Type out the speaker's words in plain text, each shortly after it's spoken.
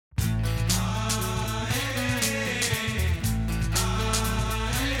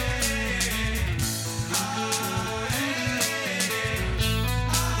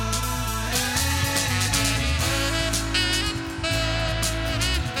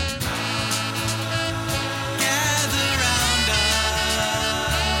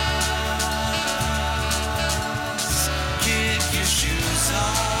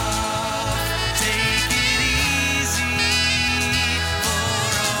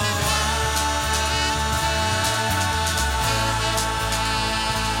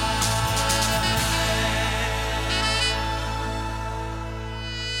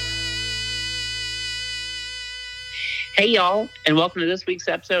Hey, y'all, and welcome to this week's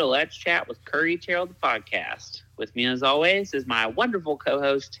episode of Let's Chat with Curry Terrell, the podcast. With me, as always, is my wonderful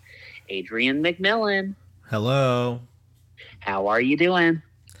co-host, Adrian McMillan. Hello. How are you doing?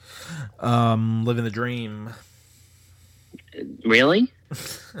 Living the dream. Really?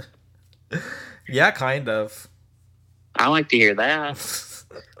 Yeah, kind of. I like to hear that.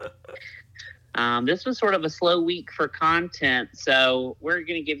 This was sort of a slow week for content, so we're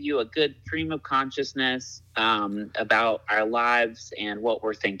going to give you a good stream of consciousness about our lives and what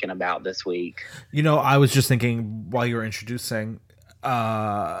we're thinking about this week. You know, I was just thinking while you were introducing,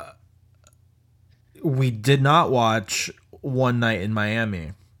 we did not watch One Night in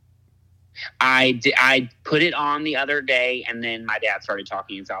Miami. I put it on the other day, and then my dad started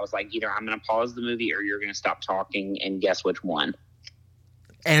talking, so I was like, either I'm going to pause the movie or you're going to stop talking, and guess which one.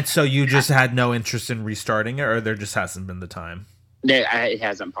 And so you just had no interest in restarting it, or there just hasn't been the time? It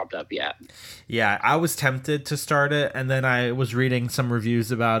hasn't popped up yet. Yeah, I was tempted to start it, and then I was reading some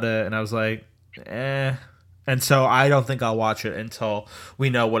reviews about it, and I was like, eh. And so I don't think I'll watch it until we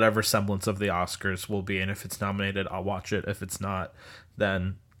know whatever semblance of the Oscars will be, and if it's nominated, I'll watch it. If it's not,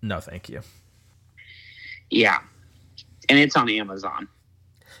 then no thank you. Yeah. And it's on Amazon.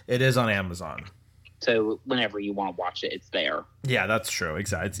 It is on Amazon. So whenever you want to watch it, it's there. Yeah, that's true.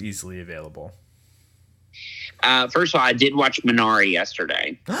 Exactly. It's easily available. First of all, I did watch Minari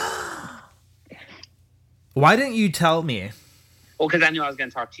yesterday. Why didn't you tell me? Well, because I knew I was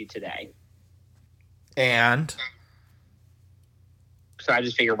going to talk to you today. And? So I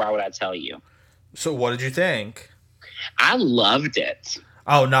just figured, why would I tell you? So what did you think? I loved it.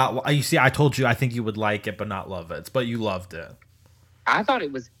 Oh, you see, I told you I think you would like it, but not love it. But you loved it. I thought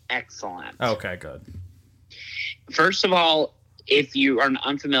it was excellent. Okay, good. First of all, if you are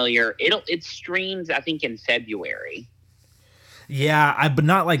unfamiliar, it streams, I think, in February. Yeah, but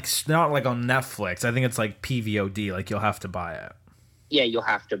not like on Netflix. I think it's like PVOD. Like you'll have to buy it. Yeah, you'll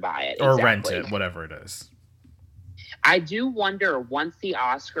have to buy it. Or rent it, whatever it is. I do wonder, once the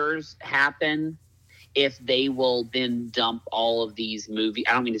Oscars happen, if they will then dump all of these movies.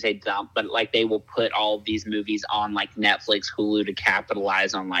 I don't mean to say dump, but like they will put all of these movies on like Netflix, Hulu to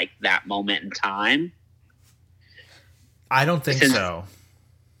capitalize on like that moment in time. I don't think so.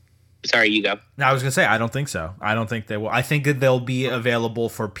 Sorry, you go. No, I was going to say, I don't think so. I don't think they will. I think that they'll be available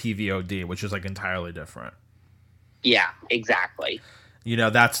for PVOD, which is like entirely different. Yeah, exactly. You know,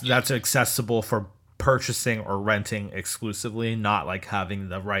 that's accessible for purchasing or renting exclusively, not like having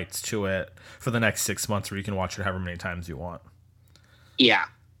the rights to it for the next 6 months where you can watch it however many times you want. Yeah.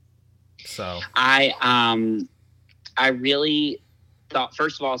 So I really thought,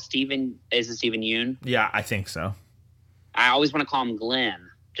 first of all, Steven Yeun? Yeah, I think so. I always want to call him Glenn,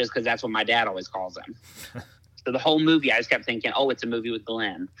 just because that's what my dad always calls him. So the whole movie, I just kept thinking, oh, it's a movie with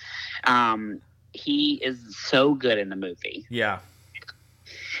Glenn. He is so good in the movie. Yeah.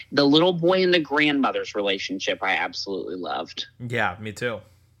 The little boy and the grandmother's relationship, I absolutely loved. Yeah, me too.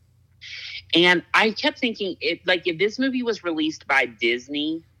 And I kept thinking, if this movie was released by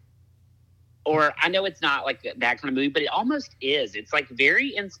Disney, or I know it's not like that kind of movie, but it almost is. It's like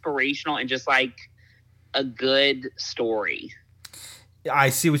very inspirational and just like a good story. I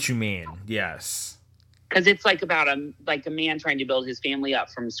see what you mean. Yes. Because it's like about a man trying to build his family up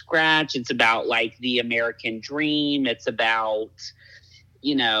from scratch. It's about like the American dream. It's about,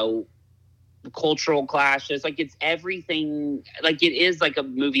 you know, cultural clashes. Like it's everything. Like it is like a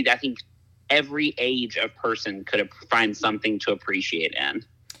movie that I think every age of person could find something to appreciate in.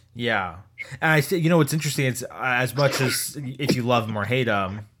 Yeah. And I think, you know, what's interesting, it's as much as if you love him or hate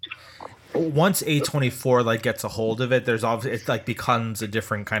him, once A24 like gets a hold of it, there's obviously, it like becomes a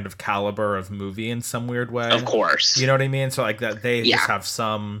different kind of caliber of movie in some weird way. Of course. You know what I mean? So like that they just have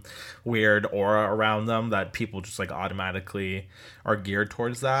some weird aura around them that people just like automatically are geared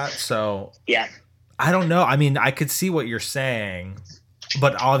towards that. So yeah. I don't know. I mean, I could see what you're saying,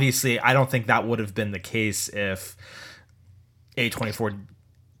 but obviously I don't think that would have been the case if A24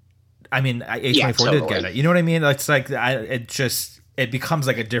 totally did get it. You know what I mean? It's like it becomes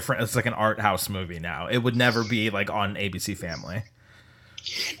like it's like an art house movie now. It would never be like on ABC Family.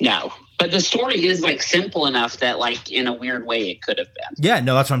 No, but the story is like simple enough that like in a weird way it could have been. Yeah,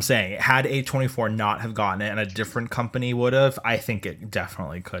 no, that's what I'm saying. Had A24 not have gotten it and a different company would have, I think it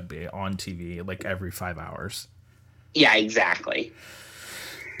definitely could be on TV like every 5 hours. Yeah, exactly.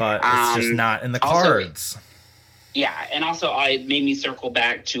 But it's just not in the cards. Yeah, and also it made me circle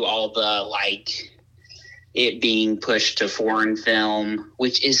back to all the like it being pushed to foreign film,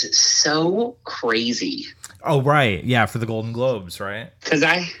 which is so crazy. Oh, right. Yeah, for the Golden Globes, right? Because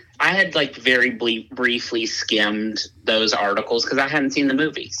I had like very briefly skimmed those articles because I hadn't seen the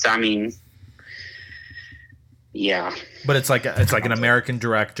movie. So, I mean, Yeah. But it's like an American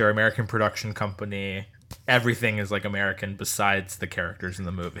director, American production company. Everything is like American besides the characters in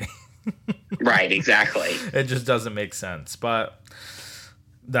the movie. Right, exactly. It just doesn't make sense, but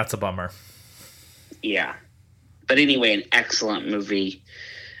that's a bummer. Yeah. But anyway, an excellent movie.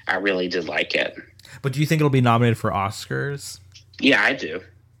 I really did like it. But do you think it'll be nominated for Oscars? Yeah, I do.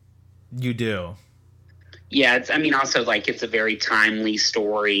 You do? Yeah, also, like, it's a very timely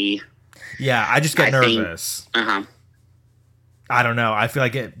story. Yeah, I just get nervous. Uh-huh. I don't know. I feel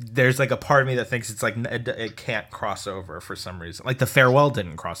like there's like a part of me that thinks it's like it can't cross over for some reason. Like The Farewell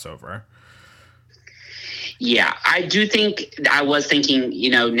didn't cross over. Yeah, I do think, I was thinking,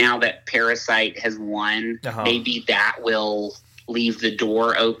 now that Parasite has won, maybe that will leave the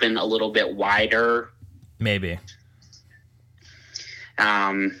door open a little bit wider. Maybe.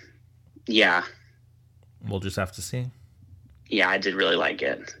 Yeah. We'll just have to see. Yeah, I did really like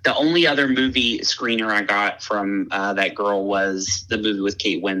it. The only other movie screener I got from that girl was the movie with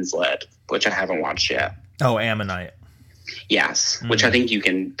Kate Winslet, which I haven't watched yet. Oh, Ammonite. Yes, which I think you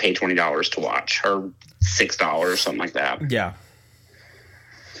can pay $20 to watch, or $6, something like that. Yeah.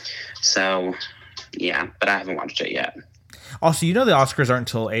 So, yeah, but I haven't watched it yet. Also, the Oscars aren't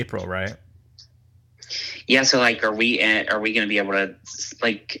until April, right? Yeah, so like, are we going to be able to,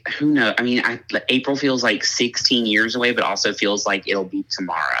 like, who knows? I mean, April feels like 16 years away, but also feels like it'll be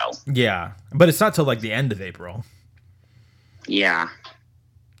tomorrow. Yeah, but it's not till like the end of April. Yeah.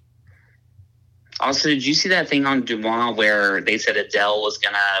 Also, did you see that thing on Deuxmoi where they said Adele was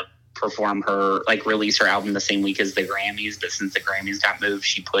going to perform release her album the same week as the Grammys, but since the Grammys got moved,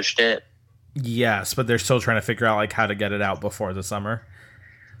 she pushed it? Yes, but they're still trying to figure out like how to get it out before the summer.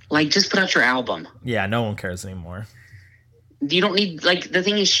 Like, just put out your album. Yeah, no one cares anymore. You don't need, like, the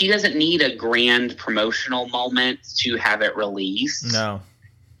thing is, she doesn't need a grand promotional moment to have it released. No.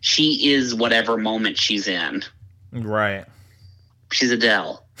 She is whatever moment she's in. Right. She's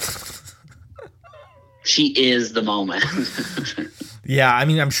Adele. She is the moment. Yeah, I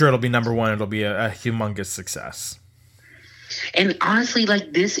mean, I'm sure it'll be number one. It'll be a humongous success. And honestly,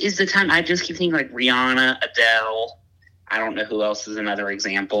 like, this is the time. I just keep thinking, like, Rihanna, Adele. I don't know who else is another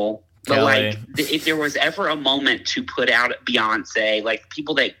example. But, Kelly. like, if there was ever a moment to put out Beyonce, like,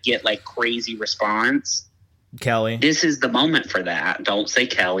 people that get, like, crazy response. Kelly. This is the moment for that. Don't say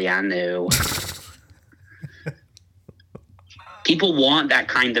Kelly, I knew. People want that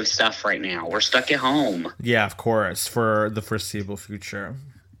kind of stuff right now. We're stuck at home. Yeah, of course, for the foreseeable future.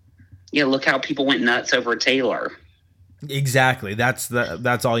 Yeah, look how people went nuts over Taylor. Exactly. That's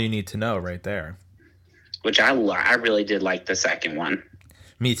all you need to know right there. Which I really did like the second one.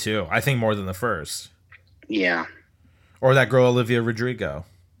 Me too. I think more than the first. Yeah. Or that girl Olivia Rodrigo.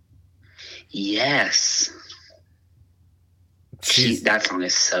 Yes. That song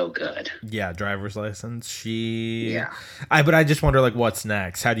is so good. Yeah, Driver's License. Yeah. But I just wonder, like, what's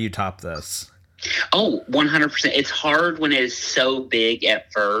next? How do you top this? Oh, 100%. It's hard when it is so big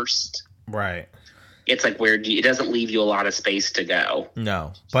at first. Right. It's like it doesn't leave you a lot of space to go.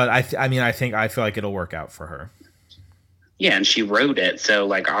 No, but I feel like it'll work out for her. Yeah, and she wrote it, so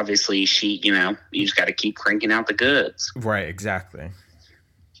like obviously you just got to keep cranking out the goods. Right, exactly.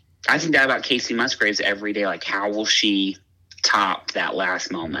 I think that about Casey Musgraves every day. Like, how will she top that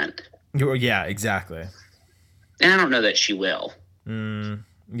last moment? Yeah, exactly. And I don't know that she will.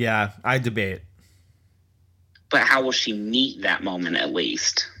 Yeah, I debate. But how will she meet that moment at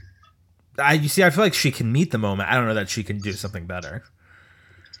least? I feel like she can meet the moment. I don't know that she can do something better.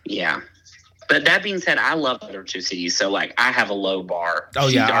 Yeah. But that being said, I love Other Two Cities, so like I have a low bar. Oh,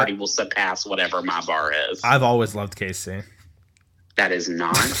 she yeah. already will surpass whatever my bar is. I've always loved Casey. That is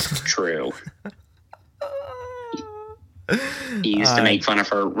not true. He used to make fun of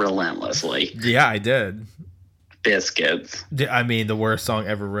her relentlessly. Yeah, I did. Biscuits. I mean, the worst song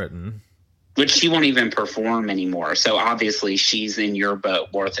ever written. Which she won't even perform anymore. So obviously she's in your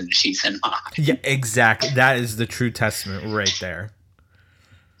boat more than she's in mine. Yeah, exactly. That is the true testament right there.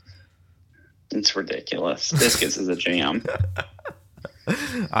 It's ridiculous. Biscuits is a jam.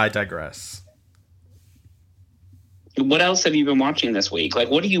 I digress. What else have you been watching this week? Like,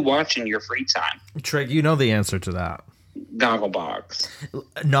 what do you watch in your free time? Trig, you know the answer to that. Gogglebox.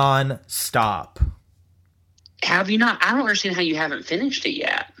 Non-stop. Have you not? I don't understand how you haven't finished it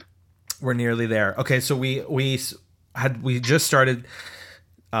yet. We're nearly there. Okay, so we just started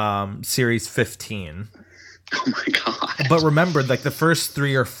series 15. Oh my god! But remember, like the first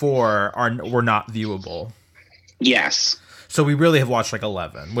 3 or 4 were not viewable. Yes. So we really have watched like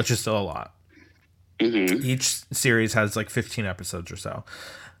 11, which is still a lot. Mm-hmm. Each series has like 15 episodes or so.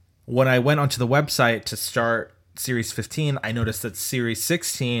 When I went onto the website to start Series 15, I noticed that Series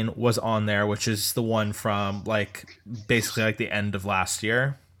 16 was on there, which is the one from like basically like the end of last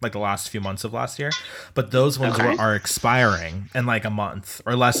year, like the last few months of last year. But those ones are expiring in like a month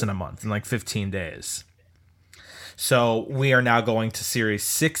or less than a month, in like 15 days. So we are now going to Series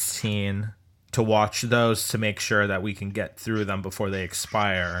 16 to watch those to make sure that we can get through them before they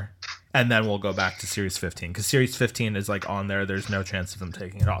expire. And then we'll go back to Series 15 because Series 15 is like on there. There's no chance of them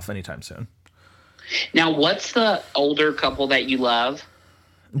taking it off anytime soon. Now, what's the older couple that you love?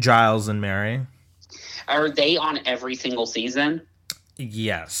 Giles and Mary. Are they on every single season?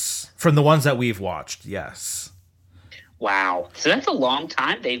 Yes. From the ones that we've watched, yes. Wow. So that's a long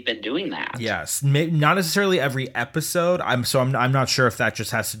time they've been doing that. Yes. Not necessarily every episode. I'm not sure if that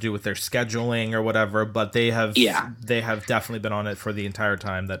just has to do with their scheduling or whatever, but they have definitely been on it for the entire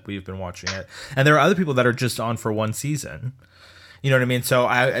time that we've been watching it. And there are other people that are just on for one season. You know what I mean? So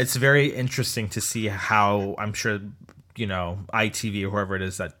it's very interesting to see how, I'm sure, you know, ITV or whoever it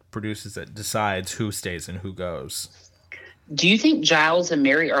is that produces it decides who stays and who goes. Do you think Giles and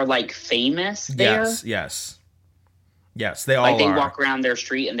Mary are like famous there? Yes, they all like they are. walk around their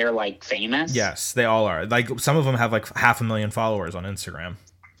street and they're like famous? Yes, they all are. Like some of them have like 500,000 followers on Instagram.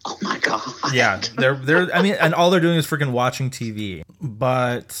 Oh my God. Yeah, they're I mean, and all they're doing is freaking watching TV.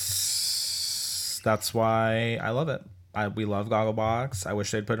 But that's why I love it. We love Gogglebox. I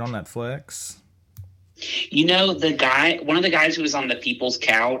wish they'd put it on Netflix. You know, one of the guys who was on the People's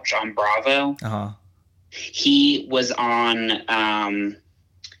Couch on Bravo, he was on,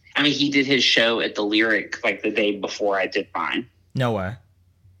 he did his show at the Lyric like the day before I did mine. No way.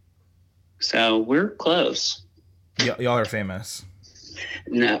 So we're close. Y'all are famous.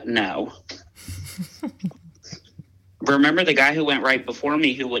 No. Remember the guy who went right before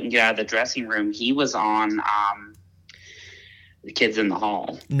me who wouldn't get out of the dressing room? He was on The Kids in the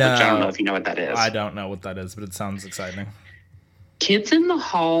Hall. No. Which I don't know if you know what that is. I don't know what that is, but it sounds exciting. Kids in the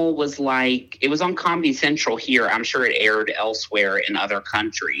Hall was like, it was on Comedy Central here. I'm sure it aired elsewhere in other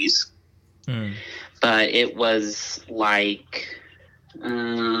countries. But it was like, I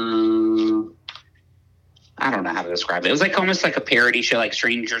don't know how to describe it. It was like almost like a parody show, like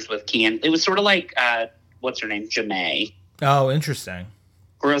Strangers with Candy. It was sort of like, what's her name? Jamae. Oh, interesting.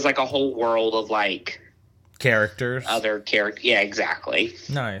 Where it was like a whole world of like characters. Other characters. Yeah, exactly.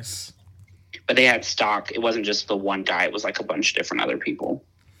 Nice. But they had stock. It wasn't just the one guy. It was like a bunch of different other people.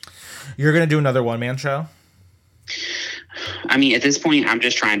 You're going to do another one-man show? I mean, at this point, I'm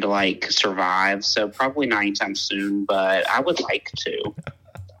just trying to like survive. So probably not anytime soon, but I would like to.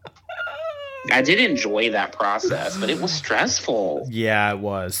 I did enjoy that process, but it was stressful. Yeah, it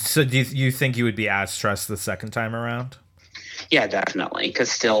was. So do you think you would be as stressed the second time around? Yeah, definitely.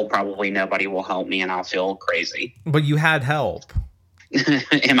 Because still probably nobody will help me and I'll feel crazy. But you had help.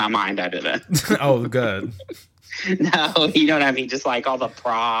 In my mind, I didn't. Oh, good. No, you know what I mean? Just like all the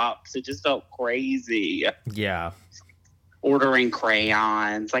props. It just felt crazy. Yeah. Ordering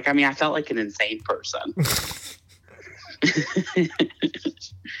crayons. Like, I mean, I felt like an insane person.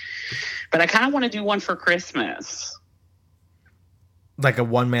 But I kind of want to do one for Christmas. Like a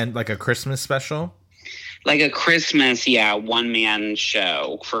one-man, like a Christmas special? Like a Christmas, one-man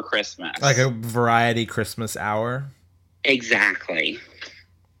show for Christmas. Like a variety Christmas hour? Exactly.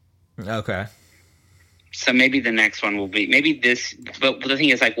 Okay. So maybe the next one will be, maybe this, but the thing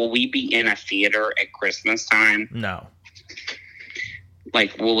is, like, will we be in a theater at Christmas time? No.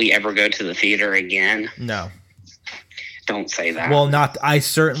 Like, will we ever go to the theater again? No. Don't say that. Well, I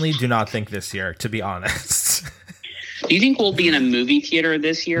certainly do not think this year, to be honest. Do you think we'll be in a movie theater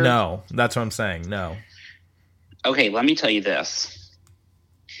this year? No, that's what I'm saying. No. Okay, let me tell you this.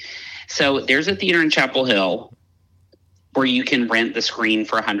 So there's a theater in Chapel Hill where you can rent the screen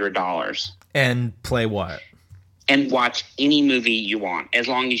for $100. And play what? And watch any movie you want, as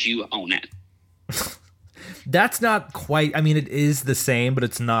long as you own it. That's not quite, I mean, it is the same, but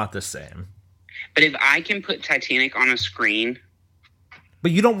it's not the same. But if I can put Titanic on a screen...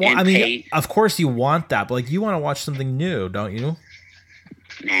 But you don't want, I mean, of course you want that, but like you want to watch something new, don't you?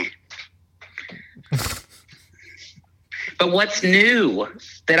 Nah. But what's new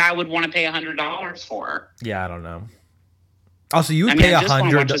that I would want to pay $100 for? Yeah, I don't know. Also, you would pay $100. I just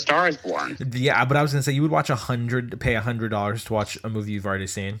want to watch A Star Is Born. Yeah, but I was gonna say you would watch pay $100 to watch a movie you've already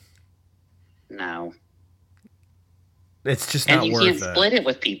seen. No, it's just not worth it. And you can't split it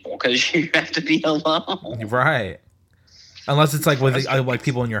with people because you have to be alone, right? Unless it's like with like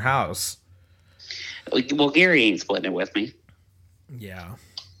people in your house. Well, Gary ain't splitting it with me. Yeah.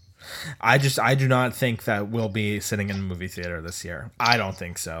 I do not think that we'll be sitting in a movie theater this year. I don't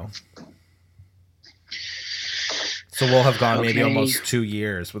think so. So we'll have gone maybe almost 2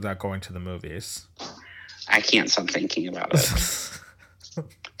 years without going to the movies. I can't stop thinking about it.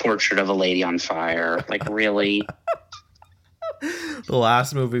 Portrait of a Lady on Fire. Like, really? The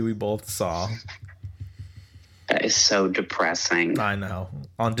last movie we both saw. That is so depressing. I know.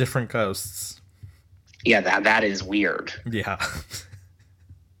 On different coasts. Yeah, that is weird. Yeah.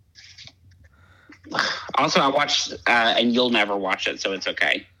 Also, I watched, and you'll never watch it, so it's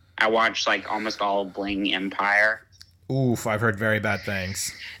okay. I watched like almost all of Bling Empire. Oof, I've heard very bad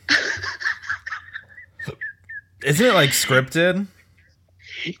things. Isn't it like scripted?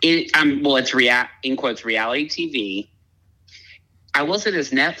 Well, it's in quotes reality TV. I will say this: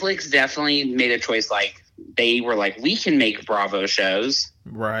 Netflix definitely made a choice. Like, they were like, we can make Bravo shows,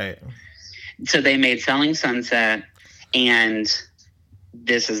 right? So they made Selling Sunset, and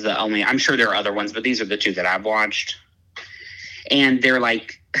this is the only. I'm sure there are other ones, but these are the two that I've watched, and they're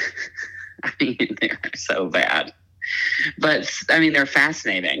like, I mean, they're so bad, but I mean, they're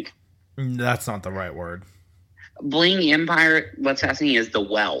fascinating. That's not the right word. Bling Empire. What's fascinating is the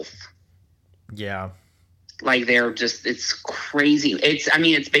wealth. Yeah. Like, they're just, it's crazy.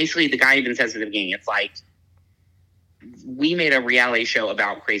 It's basically, the guy even says at the beginning, it's like, we made a reality show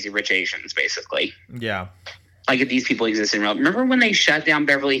about crazy rich Asians, basically. Yeah. Like, if these people exist in real. Remember when they shut down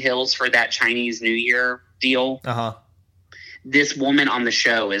Beverly Hills for that Chinese New Year deal? Uh-huh. This woman on the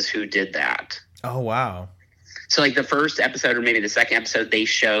show is who did that. Oh, wow. So, like, the first episode or maybe the second episode, they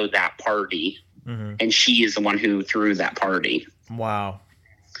show that party. Mm-hmm. And she is the one who threw that party. Wow.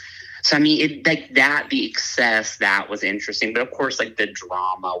 So, I mean, the excess, that was interesting. But, of course, like, the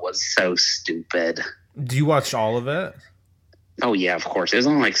drama was so stupid. Do you watch all of it? Oh, yeah, of course. It was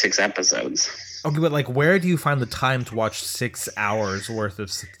only, like, 6 episodes. Okay, but, like, where do you find the time to watch 6 hours worth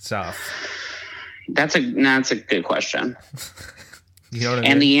of stuff? That's a good question. You know what I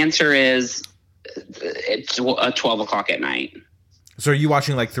mean? And the answer is it's 12 o'clock at night. So are you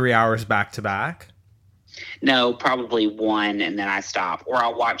watching, like, 3 hours back to back? No, probably 1, and then I stop. Or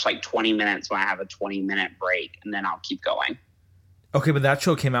I'll watch like 20 minutes when I have a 20-minute break, and then I'll keep going. Okay, but that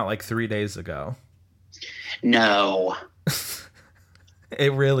show came out like 3 days ago. No.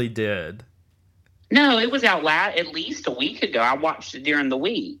 It really did. No, it was out at least a week ago. I watched it during the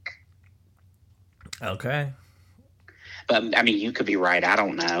week. Okay. But, I mean, you could be right. I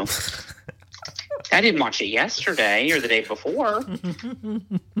don't know. I didn't watch it yesterday or the day before.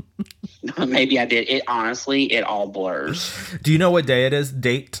 Maybe I did. It honestly, it all blurs. Do you know what day it is?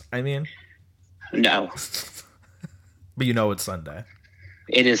 Date, I mean? No. But you know it's Sunday.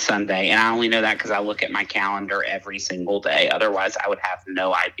 It is Sunday, and I only know that because I look at my calendar every single day. Otherwise, I would have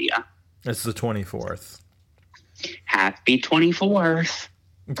no idea. It's the 24th. Happy 24th.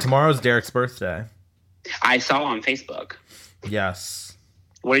 Tomorrow's Derek's birthday. I saw on Facebook. Yes.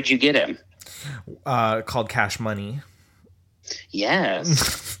 What did you get him? Called Cash Money.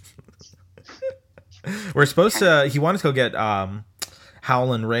 Yes. We're supposed to. He wanted to go get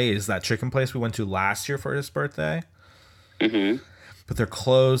Howlin' Ray's, that chicken place we went to last year for his birthday. Mm-hmm. But they're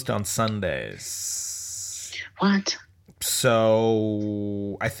closed on Sundays. What?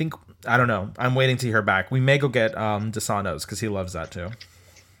 So I don't know. I'm waiting to hear back. We may go get DeSano's because he loves that too.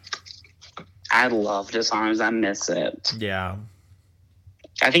 I love DeSano's. I miss it. Yeah.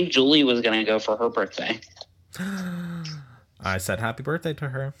 I think Julie was going to go for her birthday. I said happy birthday to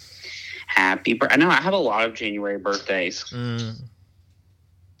her. Happy birthday. I know I have a lot of January birthdays.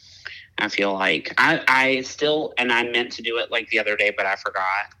 I feel like I still, and I meant to do it like the other day, but I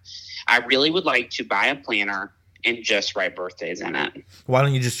forgot. I really would like to buy a planner and just write birthdays in it. Why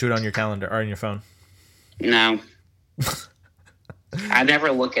don't you just do it on your calendar or on your phone? No. I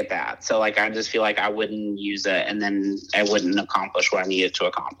never look at that. So, like, I just feel like I wouldn't use it, and then I wouldn't accomplish what I needed to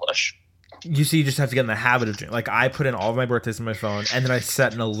accomplish. You see, you just have to get in the habit of doing. Like, I put in all of my birthdays in my phone, and then I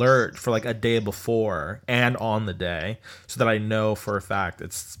set an alert for like a day before and on the day, so that I know for a fact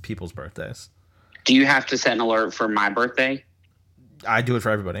it's people's birthdays. Do you have to set an alert for my birthday? I do it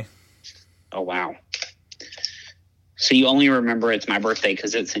for everybody. Oh, wow. So you only remember it's my birthday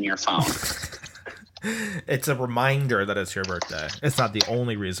because it's in your phone. It's a reminder that it's your birthday. It's not the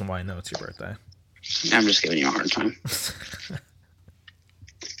only reason why I know it's your birthday. I'm just giving you a hard time.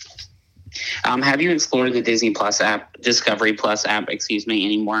 Have you explored the Discovery Plus app,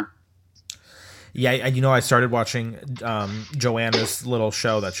 anymore? Yeah, I started watching Joanna's little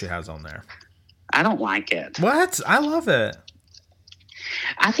show that she has on there. I don't like it. What? I love it.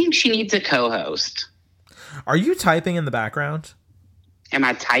 I think she needs a co-host. Are you typing in the background? Am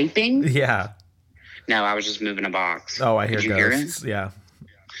I typing? Yeah. No, I was just moving a box. Oh, I hear Did you ghosts. Hear it? Yeah.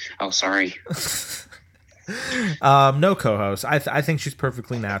 Oh, sorry. No co-host. I think she's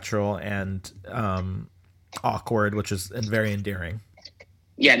perfectly natural and awkward, which is very endearing.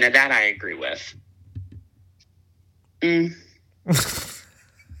 Yeah, no, that I agree with. Mm.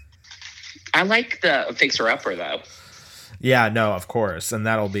 I like the Fixer Upper though. Yeah, no, of course, and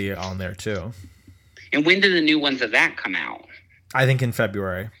that'll be on there too. And when do the new ones of that come out? I think in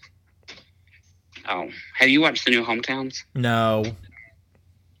February. Oh, have you watched the new Hometowns? No.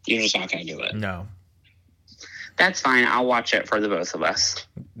 You're just not going to do it. No. That's fine. I'll watch it for the both of us.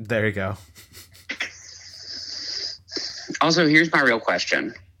 There you go. Also, here's my real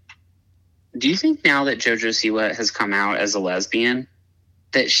question. Do you think now that JoJo Siwa has come out as a lesbian,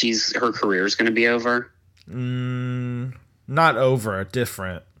 that her career is going to be over? Not over,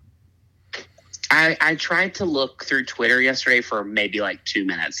 different. I tried to look through Twitter yesterday for maybe like 2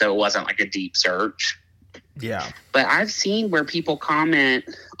 minutes, so it wasn't like a deep search. Yeah. But I've seen where people comment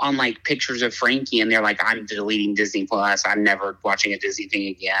on like pictures of Frankie and they're like, I'm deleting Disney Plus. I'm never watching a Disney thing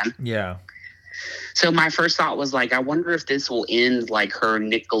again. Yeah. So my first thought was like, I wonder if this will end like her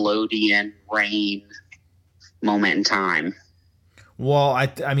Nickelodeon reign moment in time. Well,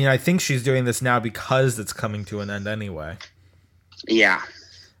 I mean, I think she's doing this now because it's coming to an end anyway. Yeah.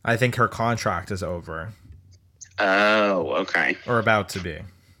 I think her contract is over. Oh, okay. Or about to be.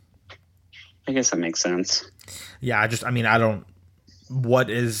 I guess that makes sense. Yeah, I don't... What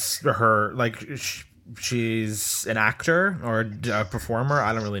is her... Like, she's an actor or a performer?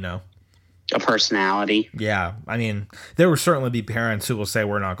 I don't really know. A personality. Yeah, I mean, there will certainly be parents who will say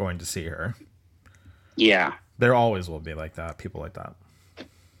we're not going to see her. Yeah. There always will be like that, people like that.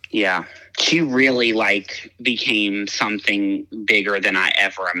 Yeah. She really, like, became something bigger than I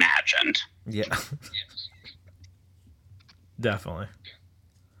ever imagined. Yeah. Definitely.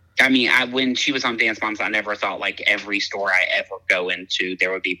 I mean, when she was on Dance Moms, I never thought, like, every store I ever go into,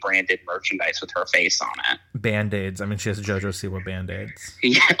 there would be branded merchandise with her face on it. Band-Aids. I mean, she has JoJo Siwa Band-Aids.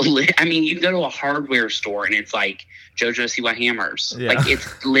 Yeah. I mean, you go to a hardware store, and it's, like, JoJo Siwa hammers. Yeah. Like,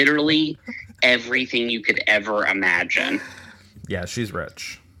 it's literally everything you could ever imagine. Yeah, she's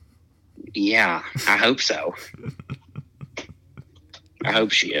rich. Yeah, I hope so. I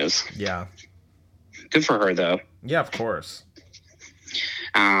hope she is. Yeah. Good for her, though. Yeah, of course.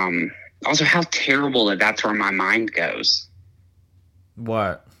 Also, how terrible that's where my mind goes.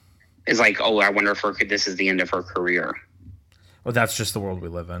 What? It's like, oh, I wonder if this is the end of her career. Well, that's just the world we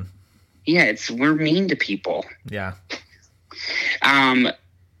live in. Yeah, we're mean to people. Yeah.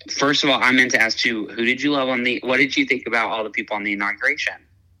 First of all, I meant to ask you, what did you think about all the people on the inauguration?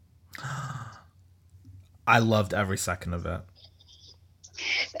 I loved every second of it.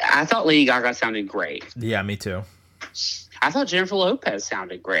 I thought Lady Gaga sounded great. Yeah, me too. I thought Jennifer Lopez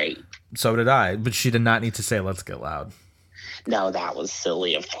sounded great. So did I, but she did not need to say "Let's get loud." No, that was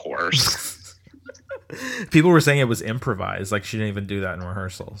silly, of course. People were saying it was improvised, like she didn't even do that in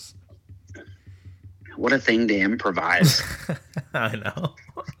rehearsals. What a thing to improvise. I know.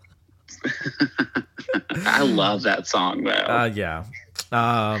 I love that song, though. Yeah.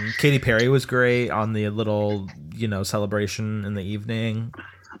 Katy Perry was great on the little, celebration in the evening.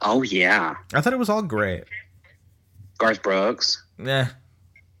 Oh, yeah. I thought it was all great. Garth Brooks. Yeah.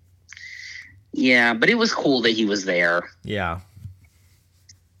 Yeah, but it was cool that he was there. Yeah.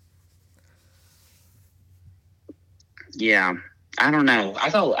 Yeah. I don't know. I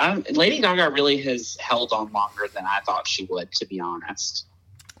thought Lady Gaga really has held on longer than I thought she would, to be honest.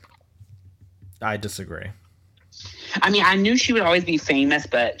 I disagree. I mean, I knew she would always be famous,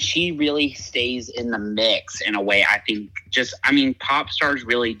 but she really stays in the mix in a way I think pop stars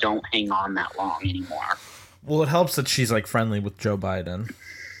really don't hang on that long anymore. Well, it helps that she's like friendly with Joe Biden.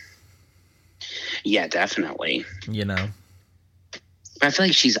 Yeah, definitely. But I feel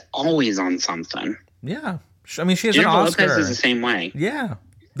like she's always on something. Yeah. I mean, she has Jennifer an Oscar. Lopez is the same way. Yeah.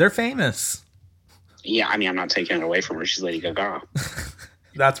 They're famous. Yeah, I mean, I'm not taking it away from her. She's Lady Gaga.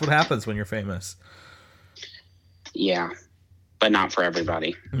 That's what happens when you're famous. Yeah, but not for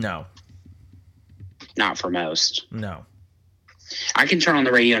everybody. No. Not for most. No. I can turn on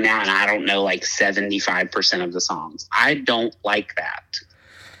the radio now and I don't know like 75% of the songs. I don't like that.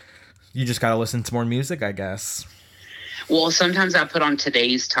 You just got to listen to more music, I guess. Well, sometimes I put on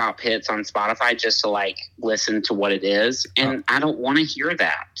today's top hits on Spotify just to like listen to what it is. And I don't want to hear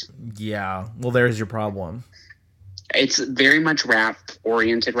that. Yeah. Well, there's your problem. It's very much rap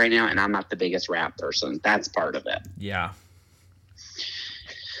oriented right now. And I'm not the biggest rap person. That's part of it. Yeah.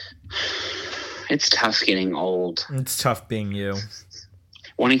 It's tough getting old. It's tough being you.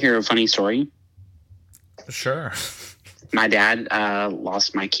 Want to hear a funny story? Sure. My dad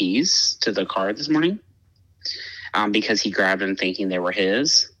lost my keys to the car this morning because he grabbed them thinking they were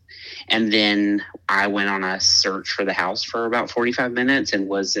his. And then I went on a search for the house for about 45 minutes and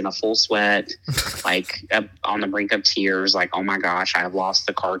was in a full sweat, like on the brink of tears, like, oh my gosh, I have lost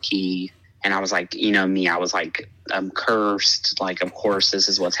the car key. And I was like, you know me, I was like, I'm cursed. Like, of course, this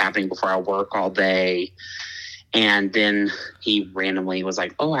is what's happening before I work all day. And then he randomly was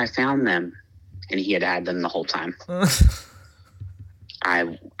like, oh, I found them. And he had had them the whole time.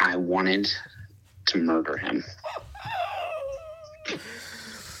 I wanted to murder him.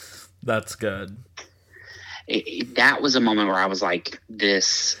 That's good. That was a moment where I was like,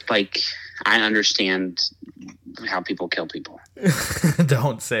 I understand how people kill people.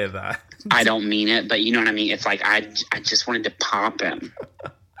 Don't say that. I don't mean it, but you know what I mean? It's like, I just wanted to pop him.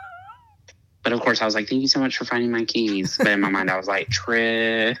 But of course I was like, thank you so much for finding my keys. But in my mind I was like,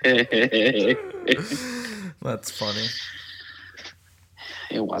 trick. That's funny.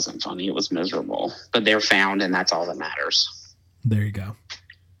 It wasn't funny. It was miserable. But they're found, and that's all that matters. There you go.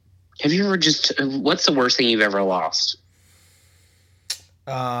 Have you ever what's the worst thing you've ever lost?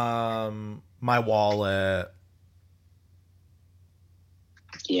 My wallet.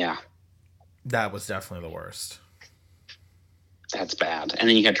 Yeah. That was definitely the worst. That's bad. And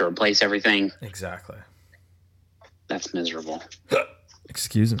then you got to replace everything. Exactly. That's miserable.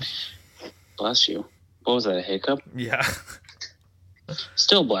 Excuse me. Bless you. What was that, a hiccup? Yeah.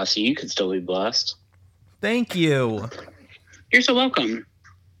 Still bless you. You could still be blessed. Thank you. You're so welcome.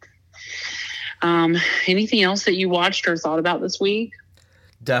 Anything else that you watched or thought about this week?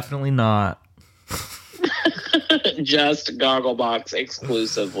 Definitely not. Just Gogglebox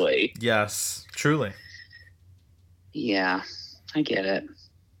exclusively. Yes, truly. Yeah, I get it.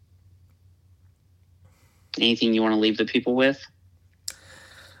 Anything you want to leave the people with?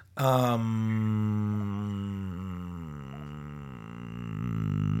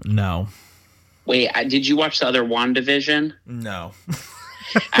 No. Wait, did you watch the other WandaVision? No.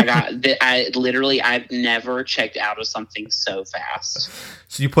 I've never checked out of something so fast.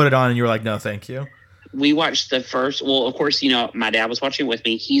 So you put it on and you were like, no, thank you. We watched the first, well, of course, you know, my dad was watching with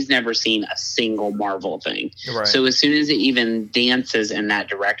me. He's never seen a single Marvel thing. Right. So as soon as it even dances in that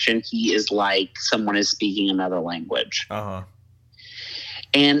direction, he is like someone is speaking another language. Uh-huh.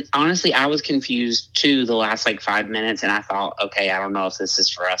 And honestly, I was confused too the last 5 minutes, and I thought, okay, I don't know if this is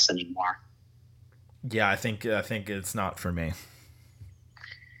for us anymore. Yeah, I think it's not for me.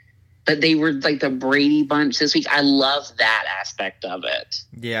 But they were like the Brady Bunch this week. I love that aspect of it.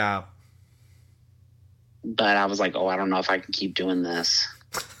 Yeah. But I was like, oh, I don't know if I can keep doing this.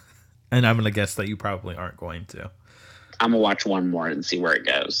 And I'm going to guess that you probably aren't going to. I'm going to watch one more and see where it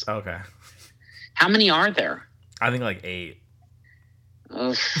goes. Okay. How many are there? I think 8.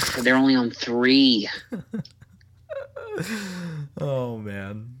 Ugh, they're only on 3. Oh,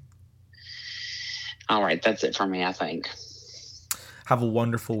 man. All right, that's it for me, I think. Have a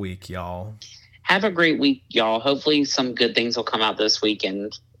wonderful week, y'all. Have a great week, y'all. Hopefully some good things will come out this week,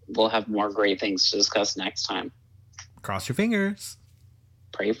 and we'll have more great things to discuss next time. Cross your fingers.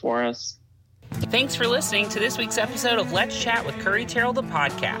 Pray for us. Thanks for listening to this week's episode of Let's Chat with Curry Terrell, the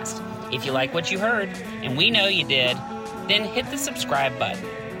podcast. If you like what you heard, and we know you did, then hit the subscribe button.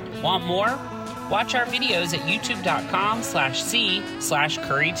 Want more? Watch our videos at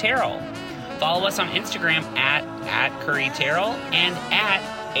youtube.com/c/CurryTerrell. Follow us on Instagram at CurryTerrell and at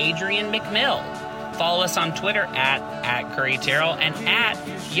Adrian McMill. Follow us on Twitter at CurryTerrell and at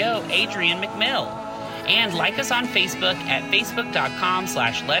YoAdrianMcMill. And like us on Facebook at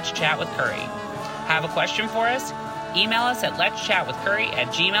facebook.com/letschatwithcurry. Have a question for us? Email us at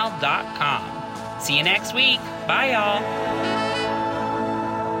letschatwithcurry@gmail.com. See you next week. Bye, y'all.